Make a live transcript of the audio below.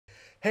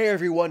Hey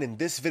everyone, in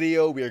this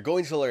video we are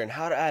going to learn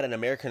how to add an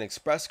American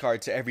Express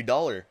card to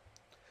EveryDollar.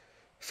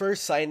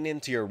 First, sign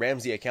in to your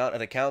Ramsey account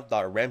at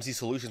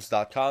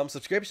account.ramseysolutions.com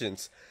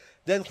subscriptions.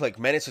 Then click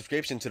Manage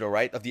Subscription to the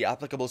right of the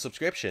applicable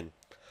subscription.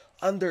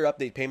 Under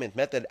Update Payment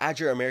Method, add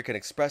your American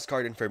Express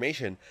card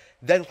information,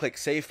 then click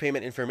Save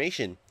Payment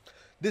Information.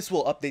 This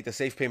will update the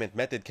Save Payment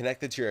method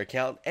connected to your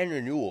account and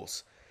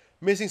renewals.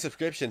 Missing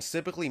subscriptions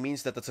typically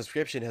means that the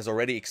subscription has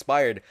already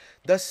expired,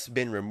 thus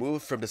been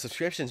removed from the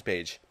subscriptions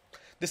page.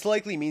 This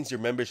likely means your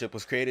membership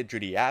was created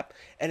through the app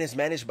and is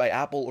managed by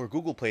Apple or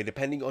Google Play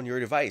depending on your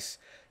device.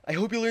 I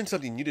hope you learned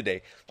something new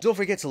today. Don't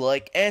forget to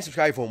like and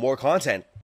subscribe for more content.